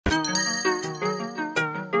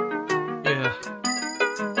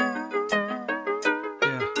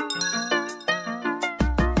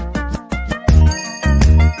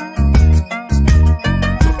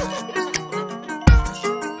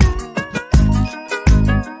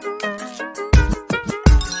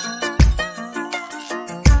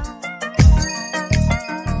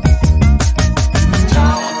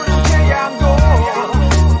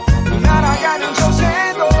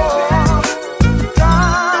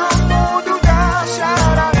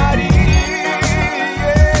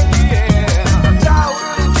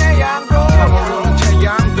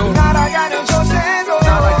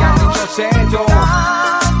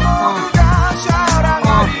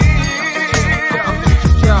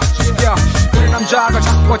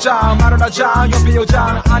말을 하자 옆에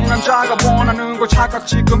여자는 아닌 남자가 원하는 걸 착각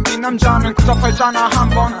지금 이 남자는 구섭했잖아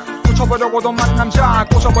한번 꽂혀보려고도 만 남자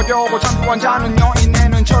꼬셔보려고 잠구한 자는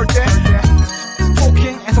여인에는 절대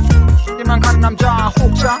토킹에서 이만 가는 남자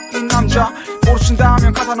혹자 이 남자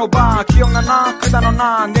모르신다면 가사노바 기억나나 그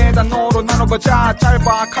단어나 네 단어로 나눠보자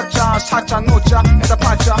짧아 가짜 사자 노자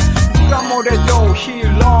대답하자 누가 뭐래도 he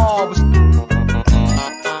loves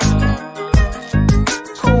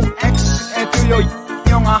코엑스에 들려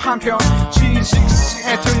영화 한편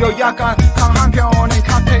G6에 들려 약간 강한 편인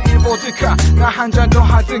칵테일 보드카 나 한 잔 더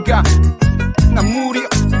하든가 난 물이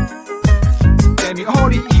땜이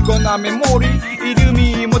허리 이거 나 메모리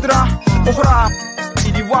이름이 뭐더라 오호라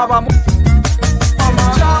이리 와봐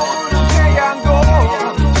차오르는 태양도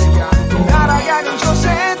날아가는 저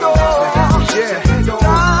새도 다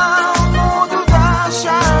모두 다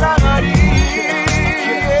사랑하리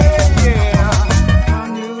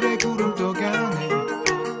하늘에 구름 떠가네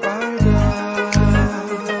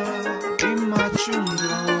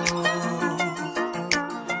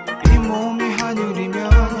이 몸이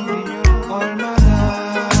하늘이면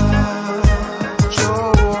얼마나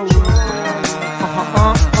좋을까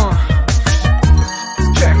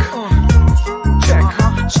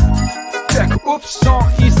체크 없어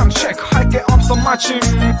이상 체크할 게 없어 마침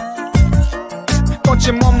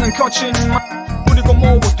거침없는 거친 그리고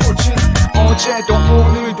모두 돌진 어제도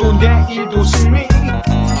오늘도 내일도 승리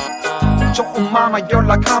조금만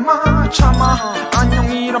연락하마 참아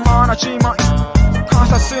안녕이라만 하지마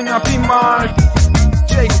가사 쓰냐 빈말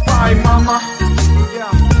Say goodbye mama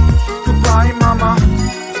yeah. Goodbye mama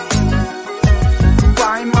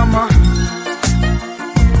Goodbye mama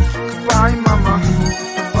Goodbye mama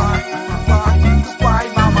Goodbye goodbye goodbye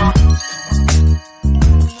mama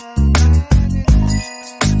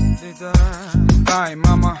Goodbye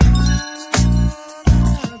mama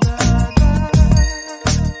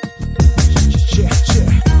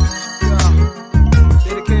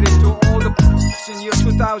in year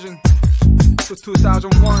 2000 to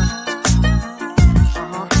 2001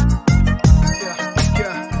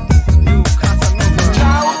 New Casanova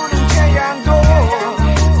차오르는 태양도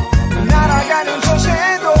날아가는 저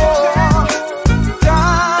새도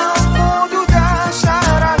다 모두 다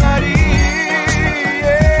사랑하리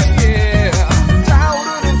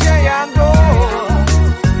차오르는 태양도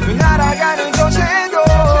날아가는 저 새도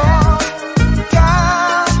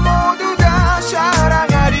다 모두 다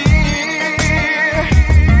사랑하리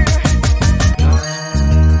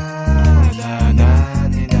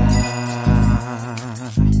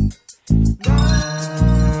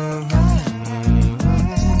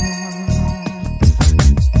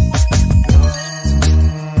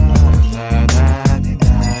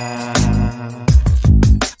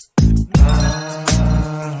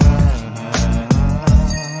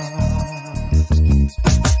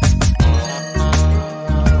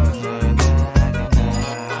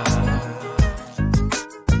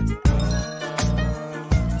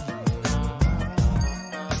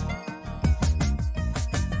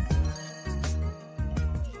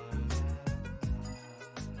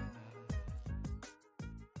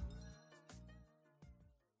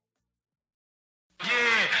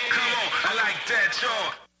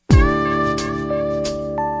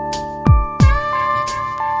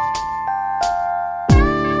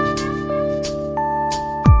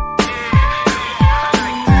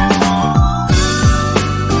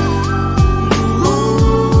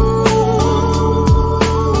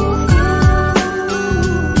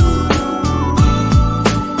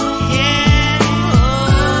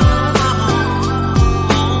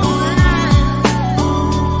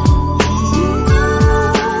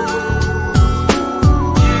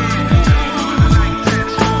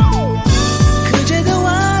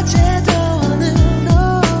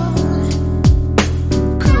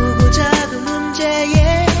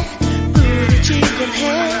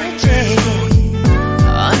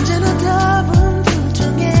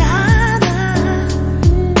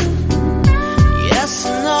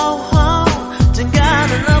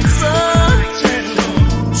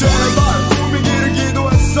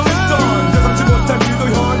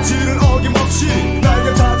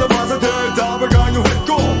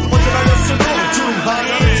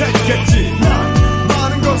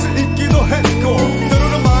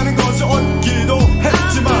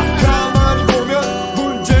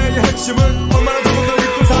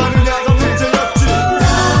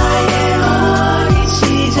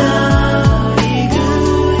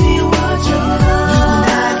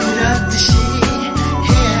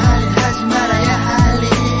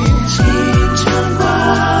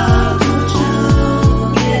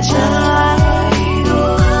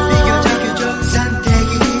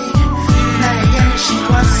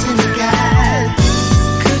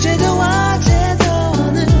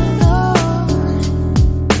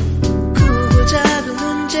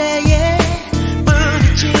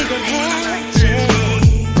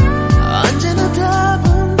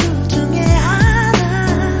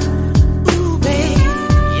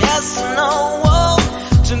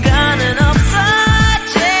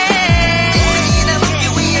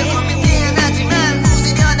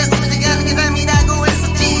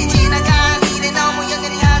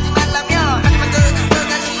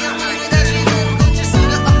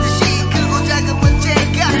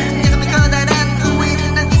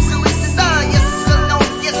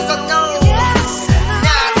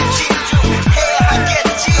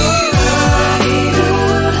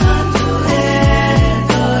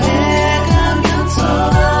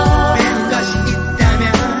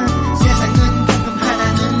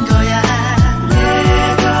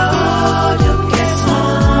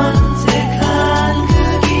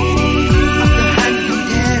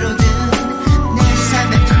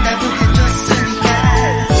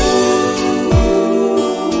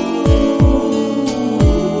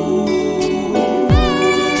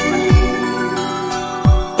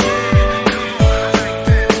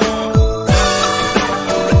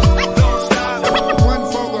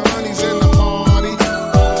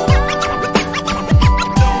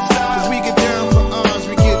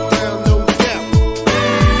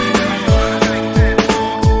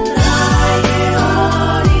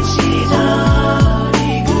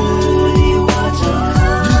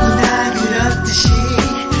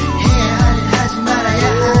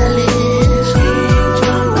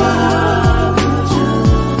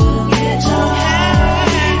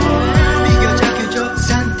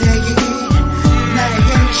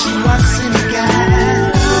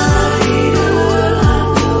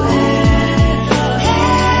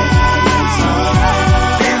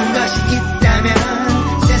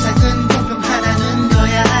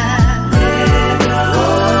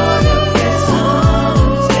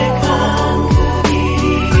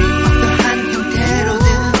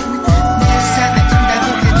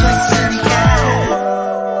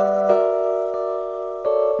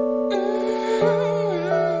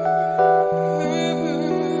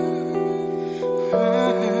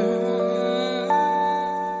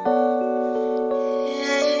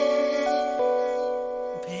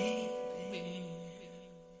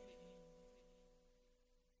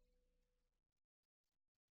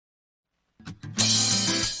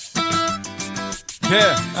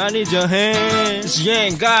Yeah, I need your hands. You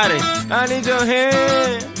ain't got it. I need your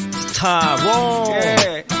hands. Stop, whoa.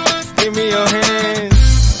 Yeah, give me your hands.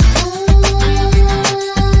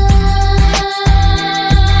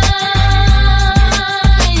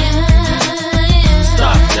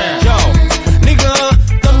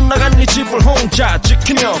 네 집을 혼자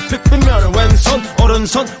지키며 픽비면 왼손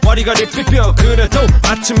오른손 와리가리 삐벼 그래도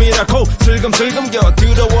아침이라고 슬금슬금 겨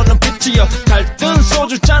들어오는 빛이여 달뜬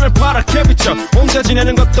소주잔을 파랗게 비춰 혼자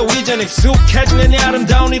지내는 것도 이젠 익숙해지네 네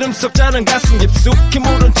아름다운 이름 속 자는 가슴 깊숙이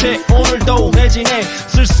물은 채 오늘도 내지네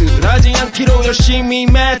쓸쓸하지 않기로 열심히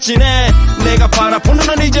맺지네 내가 바라보는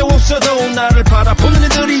넌 이제 없어도 나를 바라보는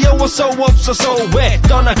이들이 어서 없어서 왜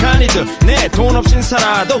떠나간 이들 내 돈 없인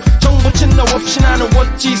살아도 정보친 너 없이 나는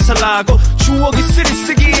어찌 살라고 추억이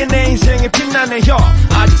쓰리쓰기에 내 인생이 빛나네요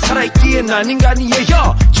아직 살아있기에 난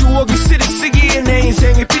인간이에요 추억이 쓰리쓰기에 내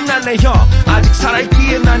인생이 빛나네요 아직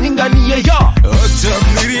살아있기에 난 인간이에요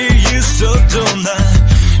어떤 일이 있어도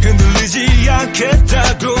난 흔들리지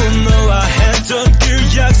않겠다고 너와 했던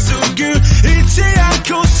그 약속을 잊지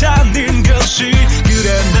않고 사는 것이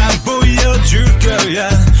그래 난 보여줄 거야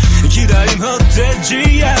기다림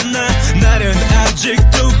헛되지 않아 나는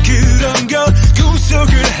아직도 그런 것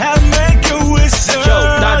구속을 헤매고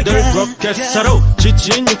있어 나들 그렇게 살아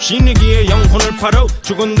지친 육신이기에 영혼을 팔아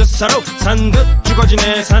죽은 듯 살아 산 듯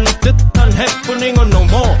죽어지네 산 듯한 해프닝은 no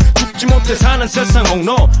more 죽지 못해 사는 세상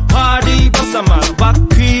옥노 파리 벗삼아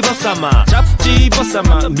바퀴 벗삼아 잡지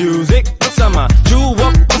벗삼아 뮤직 벗삼아 주옥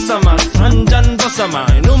벗삼아 한잔 벗삼아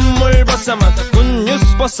눈물 벗삼아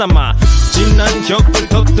굿뉴스 벗삼아 지난 기억을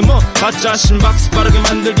더듬어 가짜 심박수 빠르게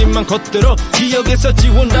만들기만 겉들어 기억에서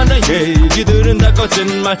지운다는 얘기들은 다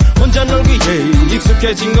거짓말 혼자 놀기에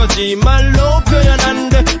익숙해진 거지 말로 표현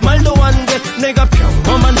안돼 말도 안돼 내가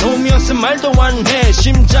평범한 놈이었음 말도 안해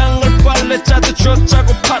심장을 빨래 짜듯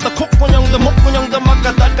쥐어짜고 파다 콧구녕도 목구녕도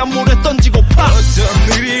막아 닦아 물에 던지고 파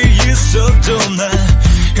어떤 일이 있어도 난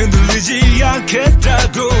흔들리지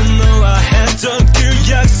않겠다고 너와 했던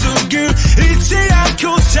그 약속을 잊지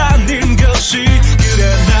않고 사는 것이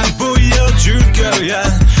그래 난 보여줄 거야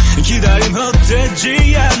기다림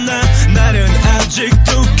헛되지 않아 나는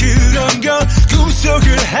아직도 그런 것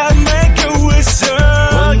구속을 헤매고 있어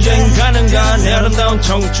언젠가는가 내 아름다운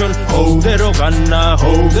청춘 호대로 갔나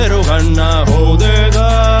호대로 갔나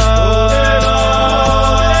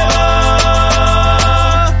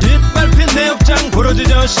호대가 뒷밟힌 내 옆장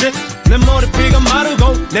부러지죠 shit 내 머리피가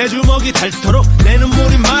마르고 내 주먹이 닳도록 내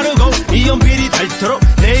눈물이 마르고 이 연필이 닳도록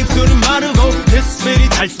내 입술이 마르고 디스필이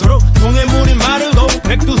닳도록 동해물이 마르고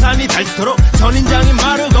백두산이 닳도록 선인장이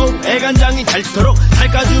마르고 애간장이 닳도록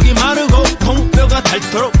살가죽이 마르고 통뼈가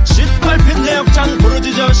닳도록 뒷밟힌 내 옆장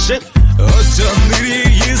부러지죠 shit 어떤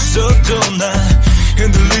일이 있어도 난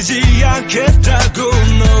흔들리지 않겠다고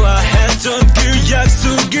너와 했던 그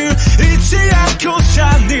약속을 잊지 않고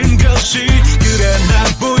사는 것이 그래 난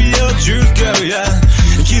보여줄 거야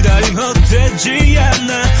기다림 헛되지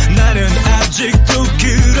않아 나는 아직도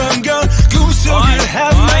그런 것 구속을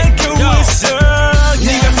헤매고 있어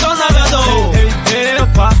네가 떠나가도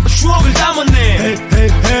헤어파 추억을 담았네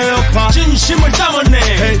헤어파 진심을 담았네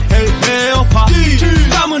헤어파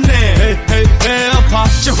담았네 헤어파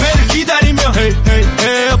재회를 기다리며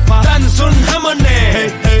헤어파 단순 하면네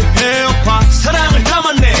헤어파 사랑을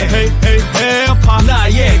담았네 헤어파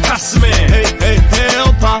나의 가슴에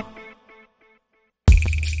헤어파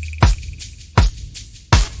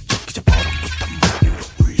저 버럭부터 머리 위로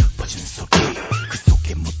울려 퍼진 소리 그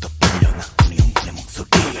속에 묻어 불려나 우리 영혼의 목소리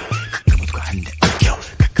그 모두가 한데 얽혀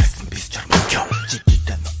가까스는 비수처럼 얽혀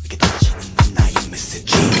찢기다 너에게 던지는 나의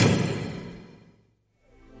메시지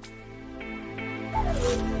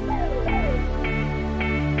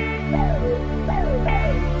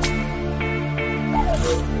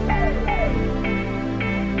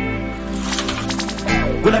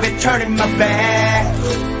Will I be turning my back?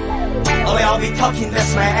 Oh, I'll be talking that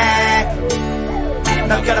smack.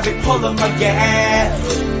 Not gonna be pulling my gas,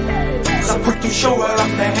 'cause I'm pretty sure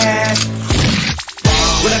I'm mad.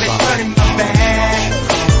 Will I be turning my back?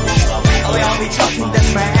 Oh, I'll be talking that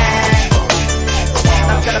smack.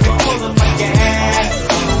 Not gonna be pulling my gas,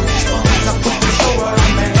 'cause I'm pretty sure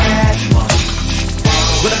I'm mad.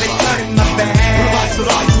 Will I be turning my back?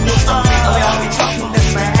 Oh, I'll be talking that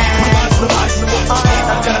smack.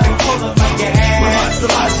 I'm gonna be pulling my gas.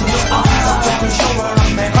 I'm sure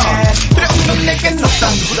I'm mad. 두려움은 내겐 없다.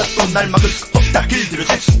 누구라 또 날 막을 수 없다. 길들여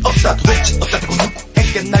댈 수 없다. 도대체 어디다 대고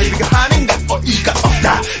누구에게 날 비교하는가 어이가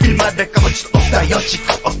없다. 일말할까 멋지도 없다.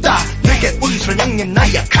 여지가 없다. 내게 온순한 양념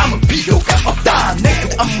나약함은 필요가 없다.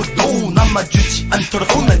 내게 아무도 남아주지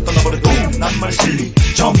않더라도 날 떠나버려도 난 말을 실리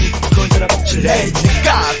정이 건전한 칠레니까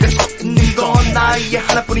그럴 수 있는 건 나의 위에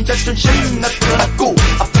하나뿐인 자존심 나타났고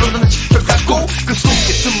앞으로도 난 지켜가고 그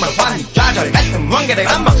속에 숨만 환히 좌절 같은 무한계대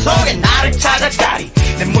감방 속에 나를 찾아가리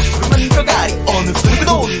내 모습으로 만들어가리 어느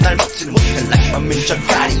누구도 날 막지는 못해 like my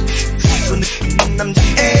민정가리 스스로 느끼는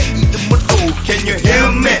남자의 이름으로 Can you hear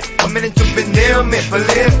me? I'm in to be near me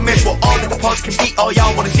Believe me For all that the parts can be All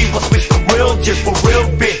y'all wanna see what's with the real G for real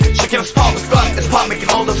big Shaking up spot with God It's pop making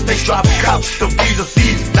all those things drop out The visa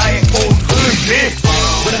seeds 나의 own 의미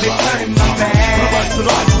When I be turning my back Oh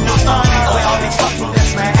I'll be talking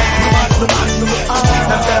this man I'm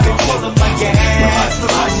gonna be full of my gas So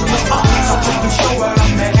take the show where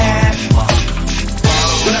I'm at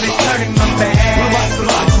When I be turning my back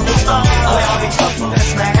Oh I'll be talking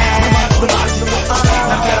this man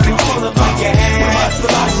I'm gonna be full of my gas So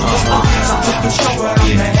take the show where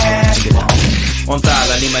I'm at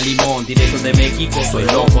Montada, lima, limón, directo de México, soy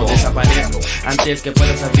loco, desaparezco antes que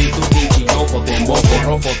puedas abrir tu pinche ojo, te emboco,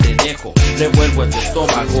 rojo, te dejo, revuelvo en tu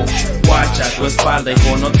estómago, guacha tu espalda,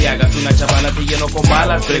 hijo, no te hagas una chavala, te lleno con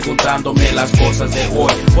balas, preguntándome las cosas de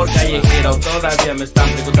hoy, por callejera o todavía me están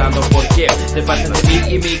preguntando por qué, te faltan de mí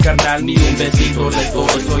y mi carnal, ni un besito les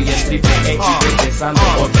doy, soy el triple X, regresando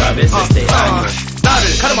otra vez este año.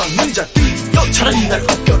 나를 가로막는 자들여 차라리 날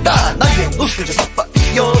웃겨라 나의 웃겨 저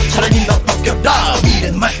바빠이여 차라리 날 웃겨라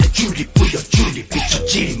미련 말대 줄이 뿌여 줄이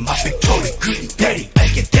비춰지리 My victory 그리 대리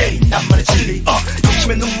알게 대리 나만의 진리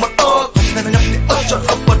욕심의 눈물 다시 나는 옆에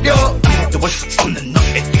어쩔어버려 아무것도 볼 수 없는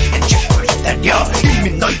너의 뒤엔 죽을 기다려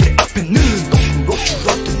이미 너희들 앞에는 동으로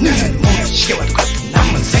줄어드는 모든 시계와도 같은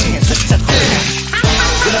남은 생의 숫자들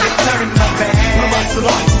Will I be turning my back?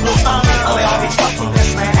 Oh, I'll be talking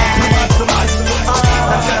this man I'm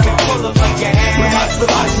gonna be full of my gas So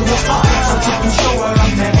take the show where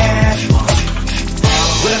I'm at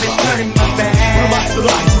Will I be turning my back?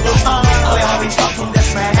 Oh yeah, I'll be talking this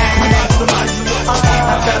man I'm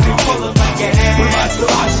gonna be full of my gas So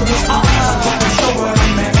take the show where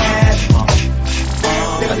I'm at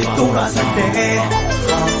내가 뒤돌아설 때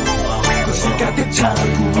꽃을 가득 차고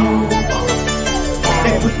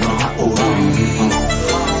내 분노 다 오르니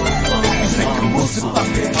그 모습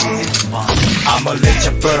앞에 I'ma let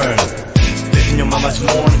you burn Living your mama's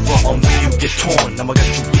mourn For only you get torn 넘어가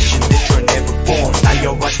죽이신 that you're never born Now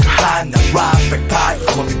your rise too high Now ride back pie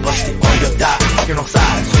I'ma be busted or you'll die You're no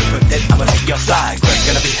side So you're dead I'ma take your side Grass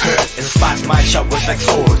gonna be hurt As a spotlight showers like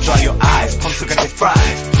swords Dry your eyes Pumps are gonna get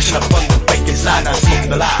fried Pushing up on the fake inside Now smoking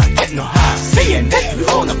the lie Get no high Saying that we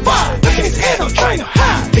on a fire Looking his head on trying to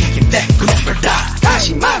hide Thinking that could never die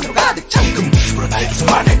다시만으로 가득 찬 그 모습으로 날 계속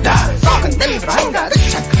말했다 썩은 냄새로 한가득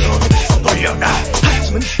찬 그대로 계속 놀려라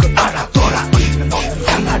하지만 그걸 알아둬라 언젠가 너는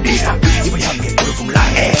강하리라 이번 향해 무릎을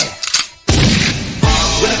나해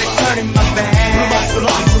Will I be turning my back?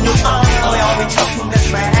 Oh yeah, I'll be talking this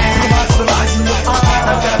man I'm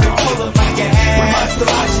gonna be full of my gas So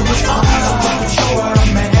take the show where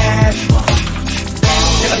I'm at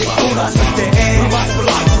내가 뒤돌아설 때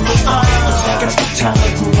내가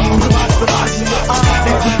귀찮고 내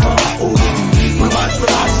불만 오르니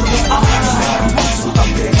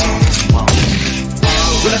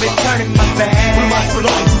Will I be turning my back? Oh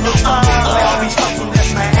yeah, I'll be talking this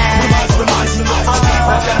man I'm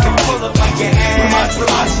gonna be full of my gas So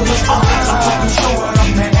take the show where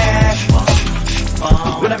I'm at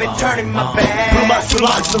Will I be turning my back? Oh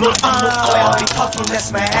yeah, I'll be talking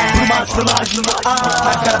this man I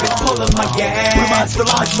gotta be full of my gas So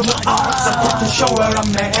take the show where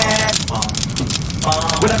I'm at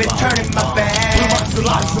Will I be turning my back?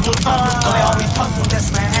 Oh yeah, I'll be talking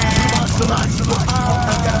this man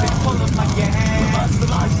I gotta be full of my gas So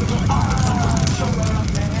take the show where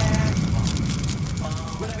I'm at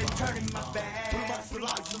Will I be turning my back? Oh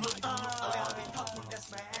yeah, I'll be talking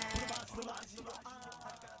this man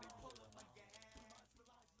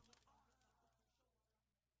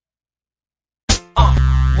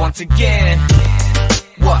Once again,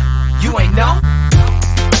 what, you ain't know?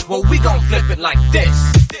 Well, we gon' flip it like this.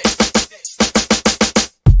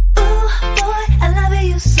 Ooh, boy, I love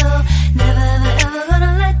you so. Never, ever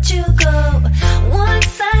gonna let you go.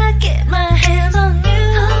 Once I get my hands on you,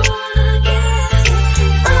 I wanna get with you.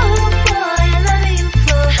 Ooh, boy, I love you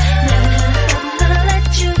for. Never, ever gonna let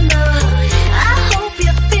you know. I hope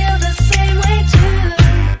you feel the same way too.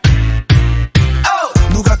 Oh,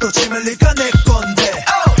 누가 또 지mel리가 내 건데.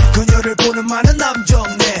 그녀를 보는 많은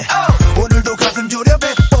남정네 오늘도 가슴 졸여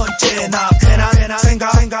 100번째 나 해나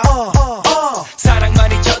생각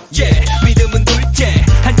사랑만이 첫째 믿음은 둘째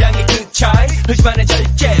한 장의 그 차이 흐지만의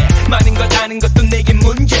절제 많은 것 아는 것도 내겐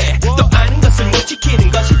문제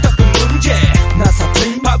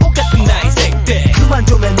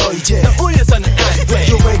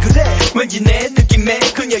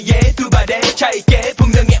살게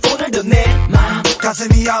분명히 오늘도 내 마음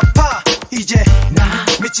가슴이 아파 이제 나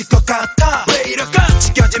미칠 것 같아 왜 이럴까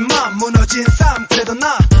지켜진 맘 무너진 삶 그래도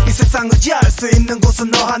나 이 세상 의지할 수 있는 곳은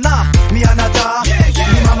너 하나 미안하다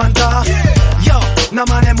네 맘 다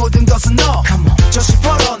나만의 모든 것은 너 저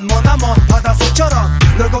시퍼런 머나먼 바닷속처럼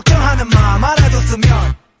널 걱정하는 마음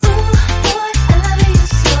알아뒀으면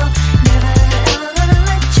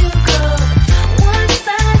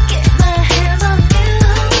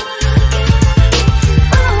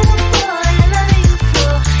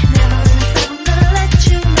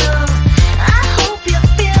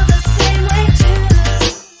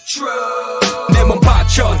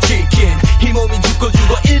이 몸이 죽고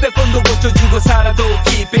 100번도 고쳐주고 살아도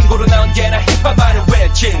빙고로 나 언제나 힙합만을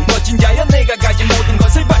외친 멋진 자연 내가 가진 모든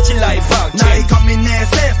것을 바친 나의 법칙 나의 거민의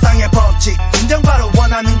세상의 법칙 진정 바로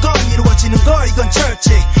원하는 건 이루어지는 걸 이건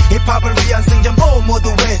철칙 힙합을 위한 승전보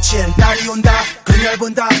모두 외친 날이 온다 그녀를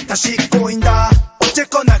본다 다시 꼬인다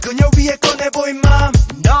어쨌거나 그녀 위에 꺼내보인 맘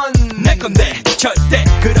넌 내 건데 절대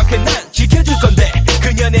그렇게 난 지켜줄 건데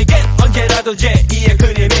그녀 내겐 언제라도 제2의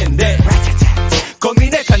그림인데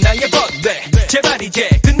고민의 간당의 번데 제발 이제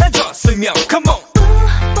끝나줬으면 come on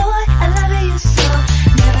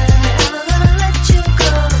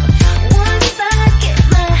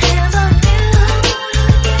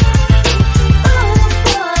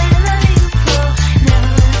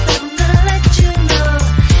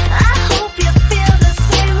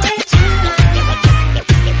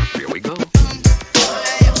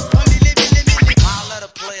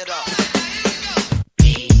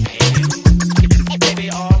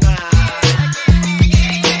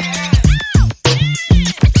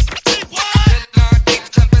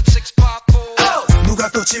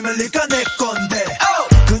짐을 일까 내 건데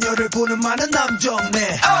그녀를 보는 많은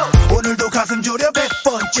남정네 오늘도 가슴 졸여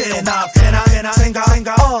 100번째 나 꽤나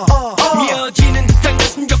생각 미어지는 듯한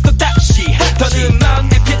가슴 격도 다시 더는 마음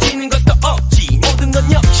내펴지는 것도 없지 모든 건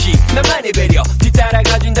역시 나만의 배려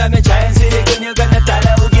뒤따라가준다면 자연스레 그녀가 나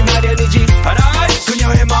따라오기 마련이지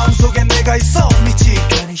그녀의 마음속에 내가 있어 미치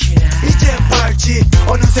이젠 밝지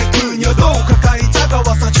어느새 그녀도 가까이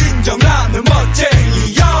다가와서 진정한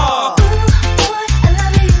멋쟁이야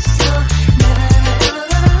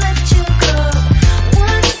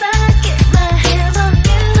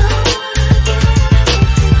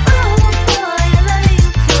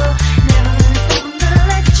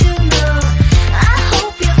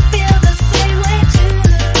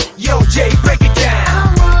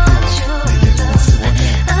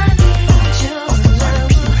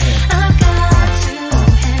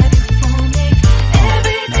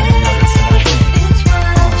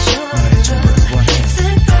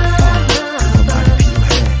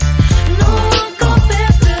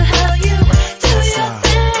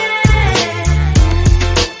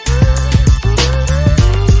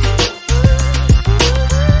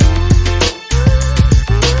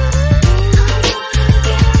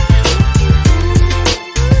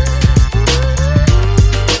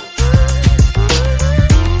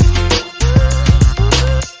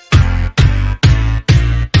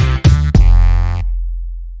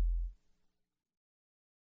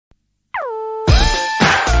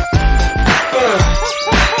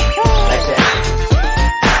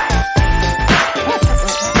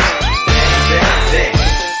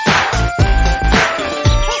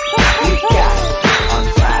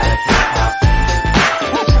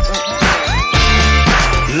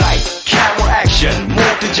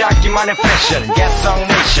자기만의 패션 개성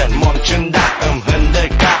내션 멈춘 다음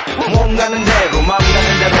흔들까 몸 가는 대로 맘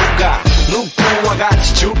가는 대로 가 누구와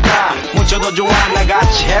같이 줄까 묻혀도 좋아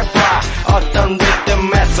나같이 해봐 어떤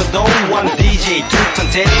리듬에서도 one DJ 두턴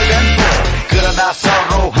테이블 그러다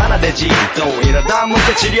서로 하나 되지 또 이러다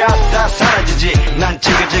문제 지렸다 사라지지 난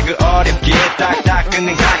지그지그 어렵게 딱딱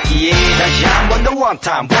끊는 각기에 다시 한 번 더 one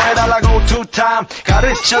time 보여달라고 two time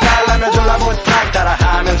가르쳐달라며 졸라 부탁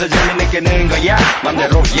따라하면서 재미있게 느는 거야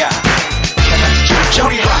맘대로야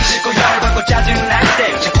우리 씻고 열받고 짜증날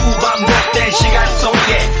때 자꾸 반복된 시간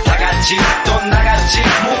속에 다같이 또 나같이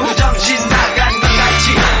모두 정신 나간 것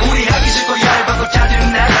같이 우리 하기 싫고 열받고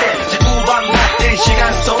짜증날 때 자꾸 반복된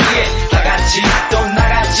시간 속에 다같이 또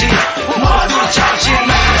나같이 모두 정신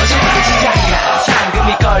나간 것 같이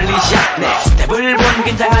상금이 걸리셨네 스텝을 본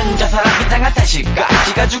긴장한 저 사람 긴장한 탓일까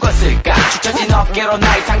지가 죽었을까 축처진 어깨로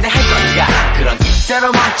날 상대할 건가 그런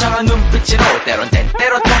입새로 멍청한 눈빛으로 때론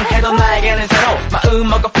때때로 통해도 나에게는 새로 마음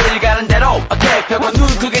먹고 풀 가는 대로 어깨 펴고 눈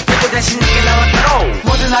크게 뜨고 대신 이게 나왔대로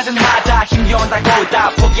뭐든 하든 하자 힘겨운다고 다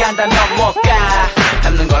포기한다면 못가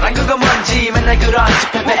남는 거란 그거 뭔지 맨날 그런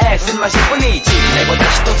식 패배에 쓴맛일 뿐이지 내보다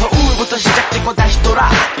시도 더 우울부터 처음부터 시작 찍고 다시 돌아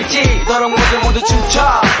있지도록 모두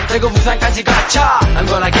춤춰 그리고 부산까지 거쳐 I'm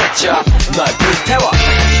gonna get you 널 불태워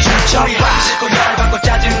다같이 춤춰 우리 하기 싫고 열받고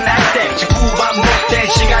짜증날 때 자꾸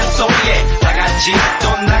반복된 시간 속에 다같이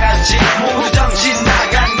또 나같이 모두 정신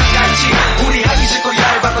나간 것같이 우리 하기 싫고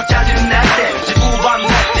열받고 짜증날 때 자꾸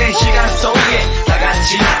반복된 시간 속에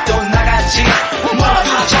다같이 또 나같이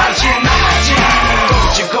모두 정신 나가지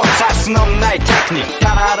꽂히고 살 순 없는 나의 테크닉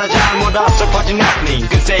따라하다 잘못 없어 퍼진 랩닝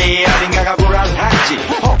그새 어딘가가 불안한지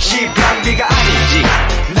혹시 변비가 아닌지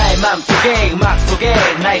나의 맘속에 음악 속에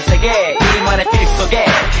나의 세계 우리만의 필 속에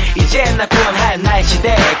이제 나 구원할 나의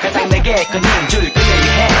시대 가장 내게 끊인 줄 그대를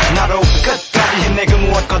해 나로 끝까지 힘내 그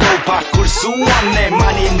무엇과도 바꿀 수 없네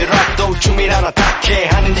많이 힘들어도 춤이란 어떻게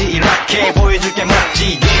하는지 이렇게 보여줄게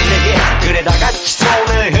멋지게 내게 그래 다같이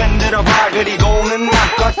손을 흔들어봐 그리고는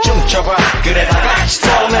맘껏 춤춰봐 그래 다같이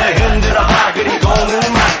손을 흔들어봐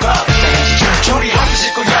그리고는 맘껏 다같이 춤춰 우리 하기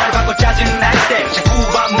싫고 열받고 짜증날 때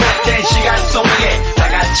자꾸 반복된 시간 속에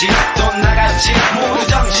다같이 또 나같이 모두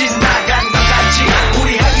정신 나간 것같이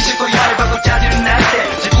우리 하기 싫고 열받고 짜증날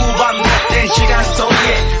때 자꾸 반복된 시간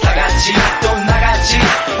속에 다같이 또 나같이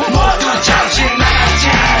모두 정신 나갔지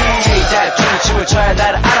제일 잘 추는 춤을 춰야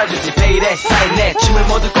나를 알아주지 베일에 쌓인 내 춤을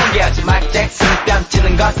모두 공개하지 마이크 잭슨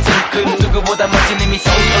뺨치는 것은 그 누구보다 멋진 이미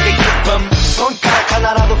소울 속의 기쁨 손가락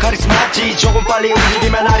하나라도 카리스마지 조금 빨리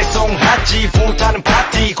움직이면 아리송하지 불타는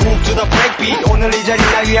파티 Groove to the breakbeat 오늘 이 자리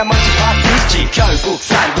날 위한 멋진 파티지 결국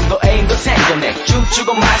살금도 애인도 생겨내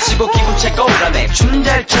춤추고 마시고 기분 채고 오라네 춤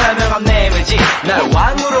잘 춰야 명함 내밀지 날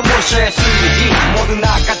왕으로 모셔야 술이지 모두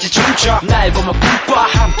나같이 춤춰 날 보면 꿈과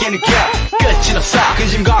함께 느껴 끝이 없어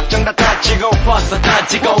근심 걱정 다 터지고 벗어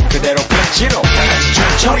던지고 그대로 끝으로 다같이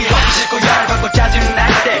춤춰 우리 하기 싫고 열받고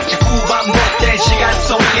짜증날 때 자꾸 반복된 시간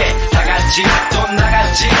속에 다같이 또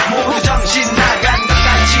나같이 모두 정신 나간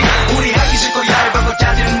것같이 우리 하기 싫고 열받고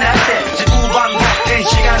짜증날 때 자꾸 반복된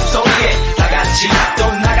시간 속에 다같이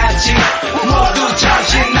또 나같이 모두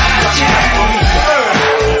정신 나갔지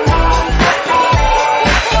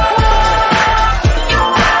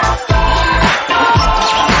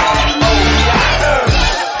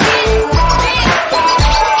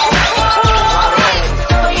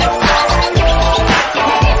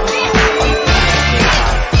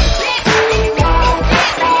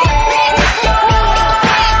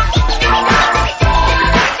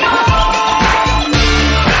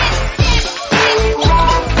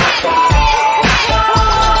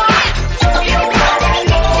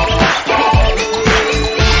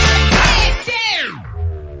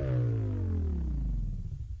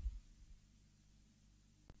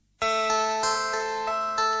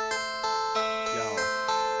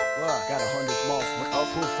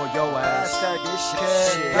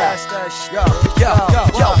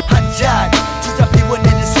한잔 주자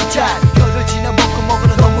비워내는 순간 겨를 지나 먹고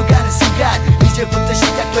먹으러 넘어가는 순간 이제부터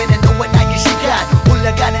시작되는 너와 나의 시간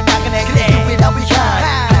올라가는 나그네 그래 누구나 위한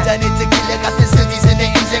한잔의 tequila 같은 스윗의 내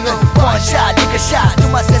인생은 원샷 이거샷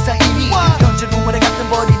누마 세상 이미 현재 루머에 같은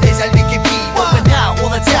버리 내 삶의 깊이 Open now all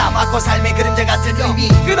the time 아과 삶의 그림자 같은 의미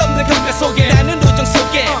끝없는 경계 속에 나는 우정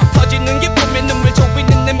속에 터지는 기쁨의 눈물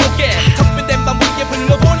조이는 내 목에 텅빈 밤 위에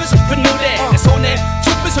불러보는 슬픈 노래 내 손에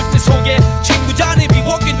촛불 솔직 속에 친구 잔에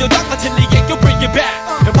비워긴 여자가 들리게 You bring it back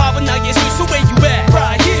힙합은 나의 술수 where you at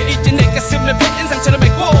Right here 이제 내 가슴에 뱉은 상처를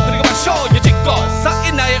맺고 그리고 마셔 여지껏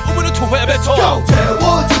쌓인 나의 우물을 토해 뱉어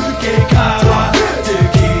태워줄게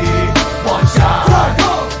가라뜨기 원샷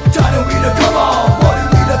자는 위로 come on 머리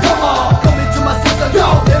위로 come on Come into my system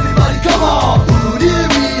yo everybody come on 우릴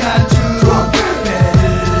위한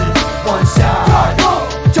주배를 원샷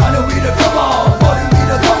자는 위로 come on 머리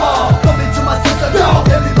위로 come on Come into my system yo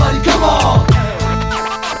everybody come on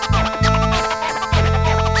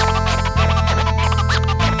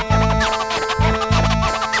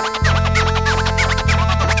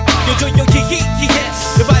조용히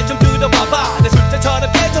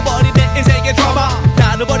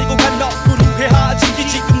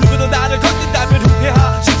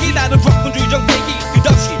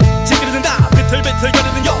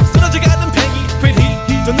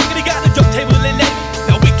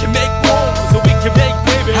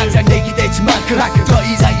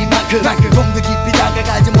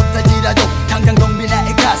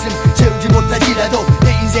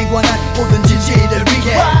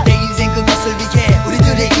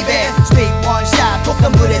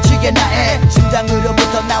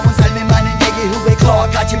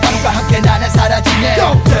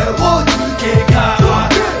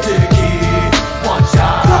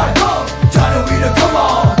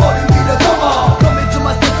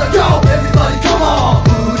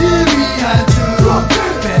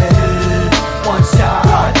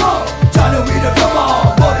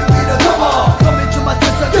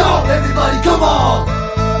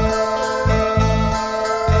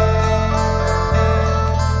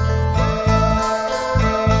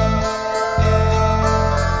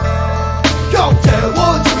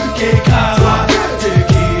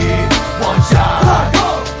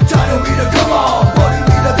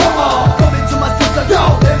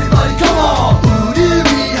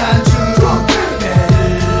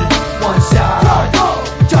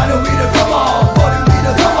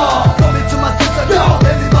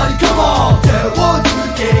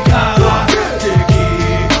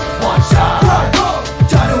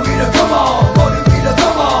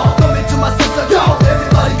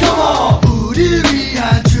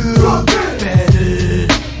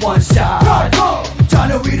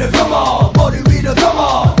하늘 위로 come on 머리 위로 come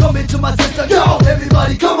on come into my system yo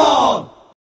everybody come